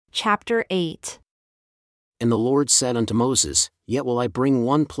Chapter 8. And the Lord said unto Moses, Yet will I bring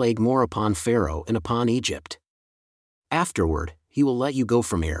one plague more upon Pharaoh and upon Egypt. Afterward, he will let you go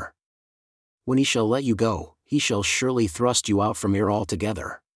from here. When he shall let you go, he shall surely thrust you out from here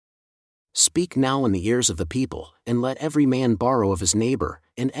altogether. Speak now in the ears of the people, and let every man borrow of his neighbor,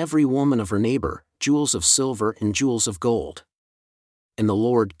 and every woman of her neighbor, jewels of silver and jewels of gold. And the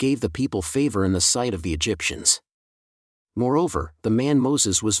Lord gave the people favor in the sight of the Egyptians. Moreover, the man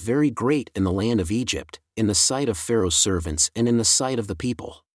Moses was very great in the land of Egypt, in the sight of Pharaoh's servants and in the sight of the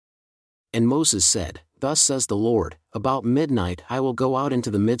people. And Moses said, Thus says the Lord, About midnight I will go out into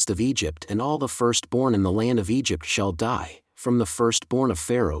the midst of Egypt, and all the firstborn in the land of Egypt shall die, from the firstborn of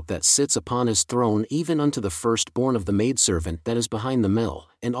Pharaoh that sits upon his throne even unto the firstborn of the maidservant that is behind the mill,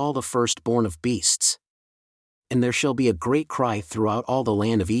 and all the firstborn of beasts. And there shall be a great cry throughout all the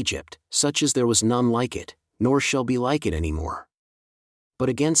land of Egypt, such as there was none like it, nor shall be like it any more. But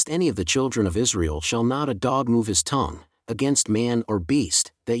against any of the children of Israel shall not a dog move his tongue, against man or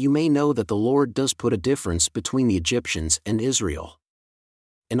beast, that you may know that the Lord does put a difference between the Egyptians and Israel.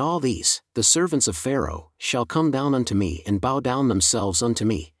 And all these, the servants of Pharaoh, shall come down unto me and bow down themselves unto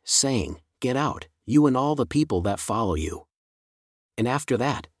me, saying, Get out, you and all the people that follow you. And after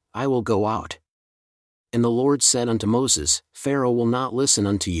that, I will go out. And the Lord said unto Moses, Pharaoh will not listen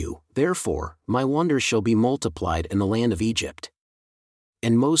unto you, therefore, my wonders shall be multiplied in the land of Egypt.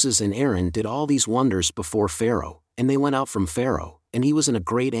 And Moses and Aaron did all these wonders before Pharaoh, and they went out from Pharaoh, and he was in a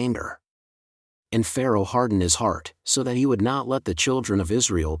great anger. And Pharaoh hardened his heart, so that he would not let the children of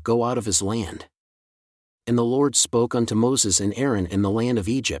Israel go out of his land. And the Lord spoke unto Moses and Aaron in the land of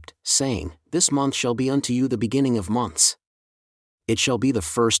Egypt, saying, This month shall be unto you the beginning of months. It shall be the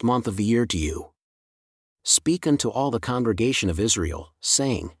first month of the year to you. Speak unto all the congregation of Israel,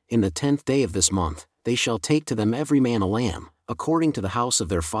 saying, In the 10th day of this month, they shall take to them every man a lamb, according to the house of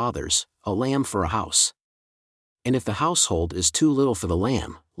their fathers, a lamb for a house. And if the household is too little for the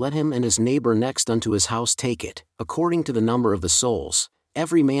lamb, let him and his neighbor next unto his house take it, according to the number of the souls,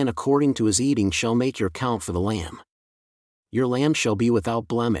 every man according to his eating shall make your count for the lamb. Your lamb shall be without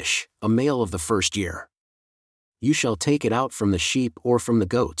blemish, a male of the first year. You shall take it out from the sheep or from the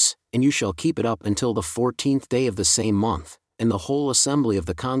goats, and you shall keep it up until the 14th day of the same month, and the whole assembly of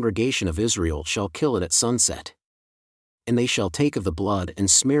the congregation of Israel shall kill it at sunset. And they shall take of the blood and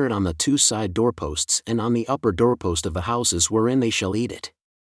smear it on the 2 side doorposts and on the upper doorpost of the houses wherein they shall eat it.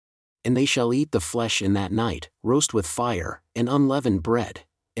 And they shall eat the flesh in that night, roast with fire, and unleavened bread,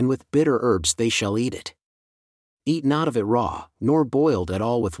 and with bitter herbs they shall eat it. Eat not of it raw, nor boiled at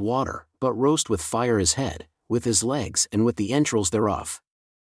all with water, but roast with fire his head, with his legs and with the entrails thereof.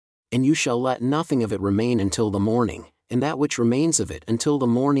 And you shall let nothing of it remain until the morning, and that which remains of it until the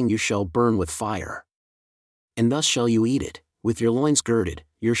morning you shall burn with fire. And thus shall you eat it, with your loins girded,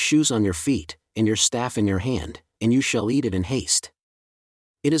 your shoes on your feet, and your staff in your hand, and you shall eat it in haste.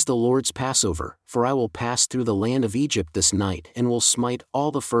 It is the Lord's Passover, for I will pass through the land of Egypt this night and will smite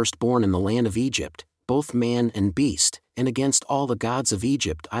all the firstborn in the land of Egypt, both man and beast, and against all the gods of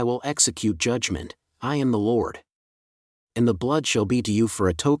Egypt I will execute judgment. I am the Lord. And the blood shall be to you for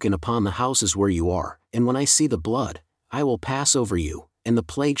a token upon the houses where you are, and when I see the blood, I will pass over you, and the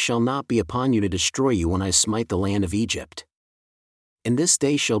plague shall not be upon you to destroy you when I smite the land of Egypt. And this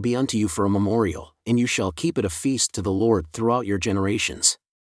day shall be unto you for a memorial, and you shall keep it a feast to the Lord throughout your generations.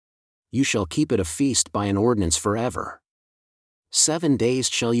 You shall keep it a feast by an ordinance forever. 7 days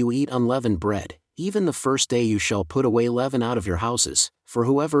shall you eat unleavened bread, even the first day you shall put away leaven out of your houses, for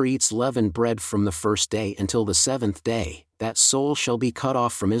whoever eats leavened bread from the first day until the 7th day, that soul shall be cut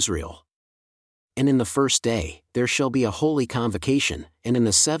off from Israel. And in the first day, there shall be a holy convocation, and in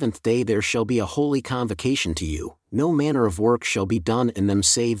the 7th day there shall be a holy convocation to you, no manner of work shall be done in them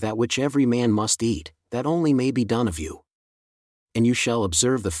save that which every man must eat, that only may be done of you. And you shall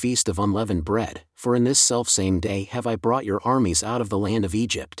observe the feast of unleavened bread, for in this selfsame day have I brought your armies out of the land of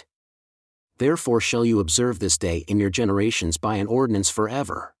Egypt. Therefore shall you observe this day in your generations by an ordinance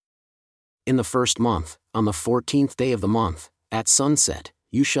forever. In the first month, on the 14th day of the month, at sunset,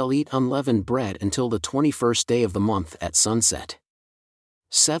 you shall eat unleavened bread until the 21st day of the month at sunset.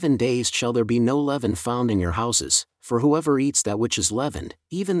 7 days shall there be no leaven found in your houses, for whoever eats that which is leavened,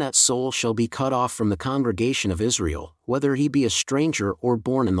 even that soul shall be cut off from the congregation of Israel, whether he be a stranger or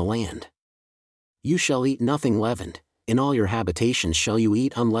born in the land. You shall eat nothing leavened, in all your habitations shall you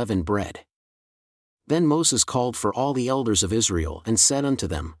eat unleavened bread. Then Moses called for all the elders of Israel and said unto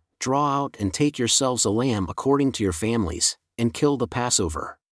them, Draw out and take yourselves a lamb according to your families, and kill the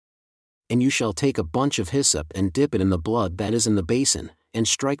Passover. And you shall take a bunch of hyssop and dip it in the blood that is in the basin, and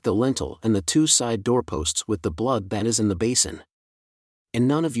strike the lintel and the 2 side doorposts with the blood that is in the basin. And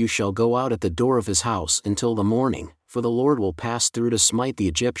none of you shall go out at the door of his house until the morning, for the Lord will pass through to smite the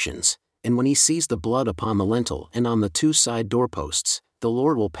Egyptians, and when he sees the blood upon the lintel and on the 2 side doorposts, the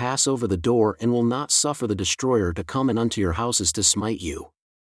Lord will pass over the door and will not suffer the destroyer to come in unto your houses to smite you.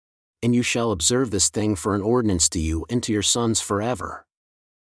 And you shall observe this thing for an ordinance to you and to your sons forever.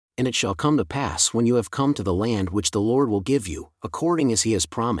 And it shall come to pass when you have come to the land which the Lord will give you, according as he has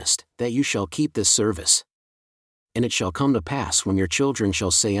promised, that you shall keep this service. And it shall come to pass when your children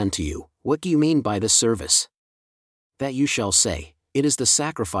shall say unto you, What do you mean by this service? That you shall say, It is the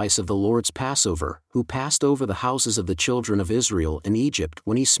sacrifice of the Lord's Passover, who passed over the houses of the children of Israel in Egypt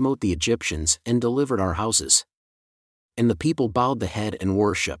when he smote the Egyptians and delivered our houses. And the people bowed the head and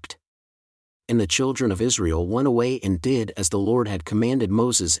worshipped. And the children of Israel went away and did as the Lord had commanded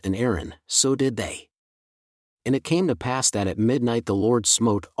Moses and Aaron, so did they. And it came to pass that at midnight the Lord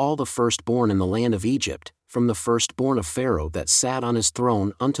smote all the firstborn in the land of Egypt, from the firstborn of Pharaoh that sat on his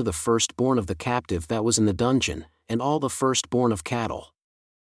throne unto the firstborn of the captive that was in the dungeon, and all the firstborn of cattle.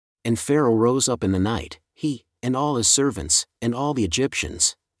 And Pharaoh rose up in the night, he, and all his servants, and all the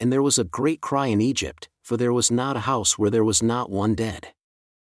Egyptians, and there was a great cry in Egypt, for there was not a house where there was not one dead.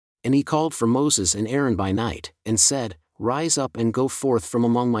 And he called for Moses and Aaron by night, and said, Rise up and go forth from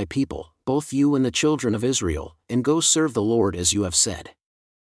among my people, both you and the children of Israel, and go serve the Lord as you have said.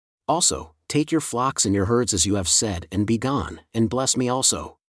 Also, take your flocks and your herds as you have said, and be gone, and bless me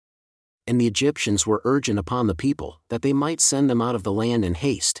also. And the Egyptians were urgent upon the people, that they might send them out of the land in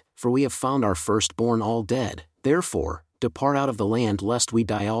haste, for we have found our firstborn all dead, therefore, depart out of the land lest we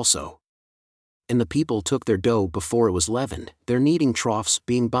die also. And the people took their dough before it was leavened, their kneading troughs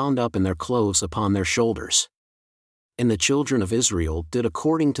being bound up in their clothes upon their shoulders. And the children of Israel did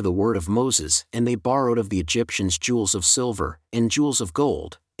according to the word of Moses, and they borrowed of the Egyptians jewels of silver, and jewels of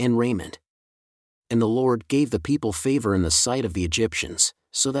gold, and raiment. And the Lord gave the people favor in the sight of the Egyptians,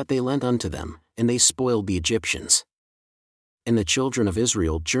 so that they lent unto them, and they spoiled the Egyptians. And the children of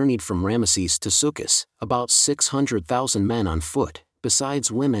Israel journeyed from Ramesses to Succoth, about 600,000 men on foot,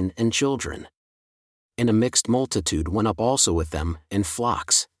 besides women and children. And a mixed multitude went up also with them, and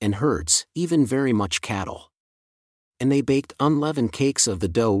flocks, and herds, even very much cattle. And they baked unleavened cakes of the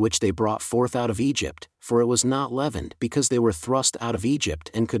dough which they brought forth out of Egypt, for it was not leavened because they were thrust out of Egypt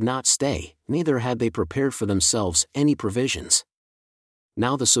and could not stay, neither had they prepared for themselves any provisions.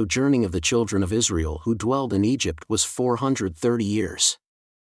 Now the sojourning of the children of Israel who dwelled in Egypt was 430 years.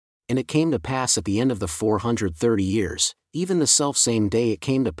 And it came to pass at the end of the 430 years, even the selfsame day it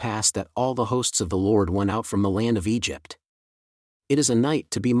came to pass that all the hosts of the Lord went out from the land of Egypt. It is a night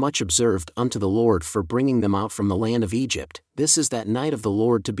to be much observed unto the Lord for bringing them out from the land of Egypt, this is that night of the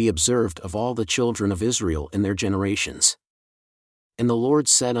Lord to be observed of all the children of Israel in their generations. And the Lord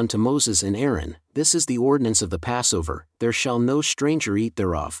said unto Moses and Aaron, This is the ordinance of the Passover, there shall no stranger eat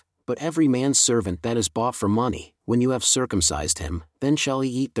thereof, but every man's servant that is bought for money, when you have circumcised him, then shall he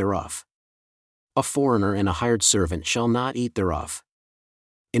eat thereof. A foreigner and a hired servant shall not eat thereof.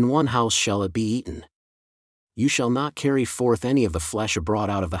 In one house shall it be eaten. You shall not carry forth any of the flesh abroad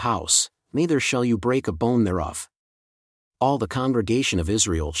out of the house, neither shall you break a bone thereof. All the congregation of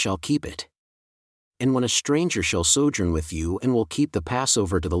Israel shall keep it. And when a stranger shall sojourn with you and will keep the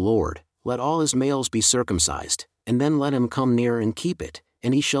Passover to the Lord, let all his males be circumcised, and then let him come near and keep it,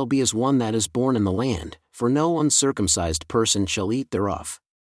 and he shall be as one that is born in the land, for no uncircumcised person shall eat thereof.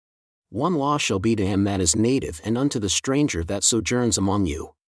 One law shall be to him that is native and unto the stranger that sojourns among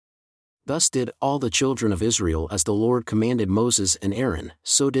you. Thus did all the children of Israel as the Lord commanded Moses and Aaron,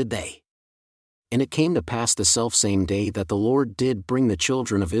 so did they. And it came to pass the selfsame day that the Lord did bring the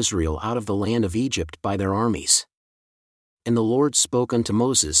children of Israel out of the land of Egypt by their armies. And the Lord spoke unto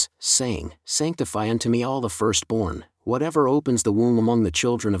Moses, saying, Sanctify unto me all the firstborn, whatever opens the womb among the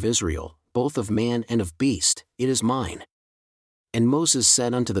children of Israel, both of man and of beast, it is mine. And Moses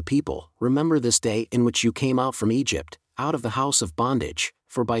said unto the people, Remember this day in which you came out from Egypt, out of the house of bondage,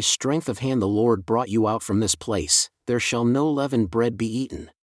 for by strength of hand the Lord brought you out from this place, there shall no leavened bread be eaten.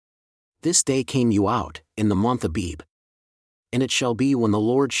 This day came you out, in the month Abib. And it shall be when the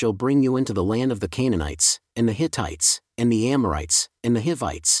Lord shall bring you into the land of the Canaanites, and the Hittites, and the Amorites, and the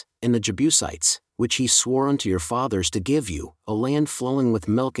Hivites, and the Jebusites, which he swore unto your fathers to give you, a land flowing with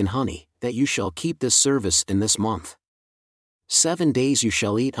milk and honey, that you shall keep this service in this month. 7 days you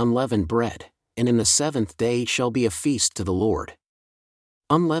shall eat unleavened bread, and in the 7th day shall be a feast to the Lord.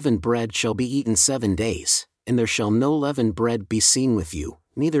 Unleavened bread shall be eaten 7 days, and there shall no leavened bread be seen with you,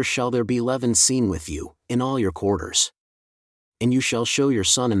 neither shall there be leaven seen with you, in all your quarters. And you shall show your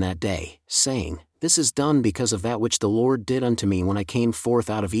son in that day, saying, This is done because of that which the Lord did unto me when I came forth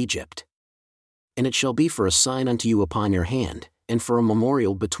out of Egypt. And it shall be for a sign unto you upon your hand, and for a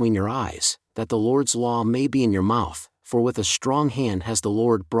memorial between your eyes, that the Lord's law may be in your mouth, for with a strong hand has the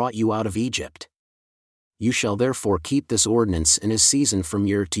Lord brought you out of Egypt. You shall therefore keep this ordinance in his season from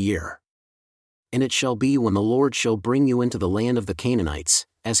year to year. And it shall be when the Lord shall bring you into the land of the Canaanites,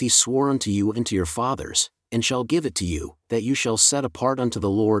 as he swore unto you and to your fathers, and shall give it to you, that you shall set apart unto the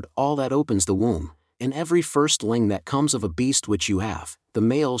Lord all that opens the womb, and every firstling that comes of a beast which you have, the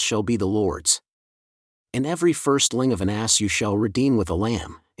male shall be the Lord's. And every firstling of an ass you shall redeem with a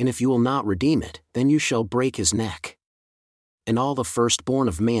lamb, and if you will not redeem it, then you shall break his neck. And all the firstborn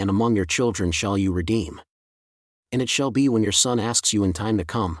of man among your children shall you redeem. And it shall be when your son asks you in time to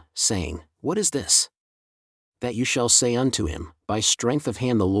come, saying, What is this? That you shall say unto him, By strength of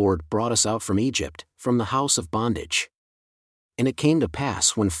hand the Lord brought us out from Egypt, from the house of bondage. And it came to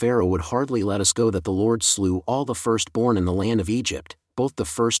pass when Pharaoh would hardly let us go that the Lord slew all the firstborn in the land of Egypt, both the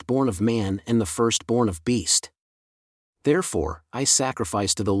firstborn of man and the firstborn of beast. Therefore, I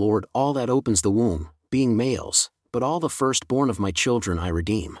sacrifice to the Lord all that opens the womb, being males, but all the firstborn of my children I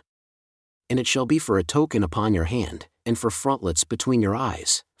redeem. And it shall be for a token upon your hand, and for frontlets between your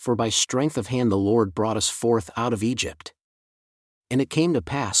eyes, for by strength of hand the Lord brought us forth out of Egypt. And it came to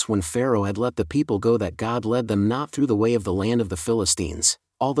pass when Pharaoh had let the people go that God led them not through the way of the land of the Philistines,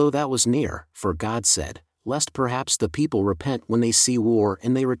 although that was near, for God said, Lest perhaps the people repent when they see war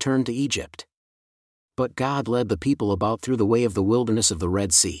and they return to Egypt. But God led the people about through the way of the wilderness of the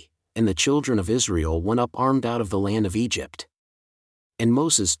Red Sea, and the children of Israel went up armed out of the land of Egypt. And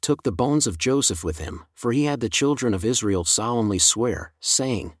Moses took the bones of Joseph with him, for he had the children of Israel solemnly swear,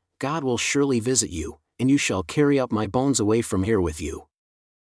 saying, God will surely visit you, and you shall carry up my bones away from here with you.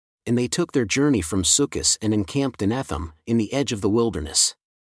 And they took their journey from Succos and encamped in Etham, in the edge of the wilderness.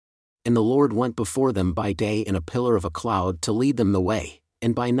 And the Lord went before them by day in a pillar of a cloud to lead them the way,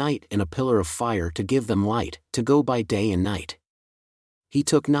 and by night in a pillar of fire to give them light, to go by day and night. He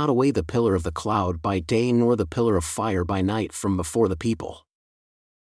took not away the pillar of the cloud by day nor the pillar of fire by night from before the people.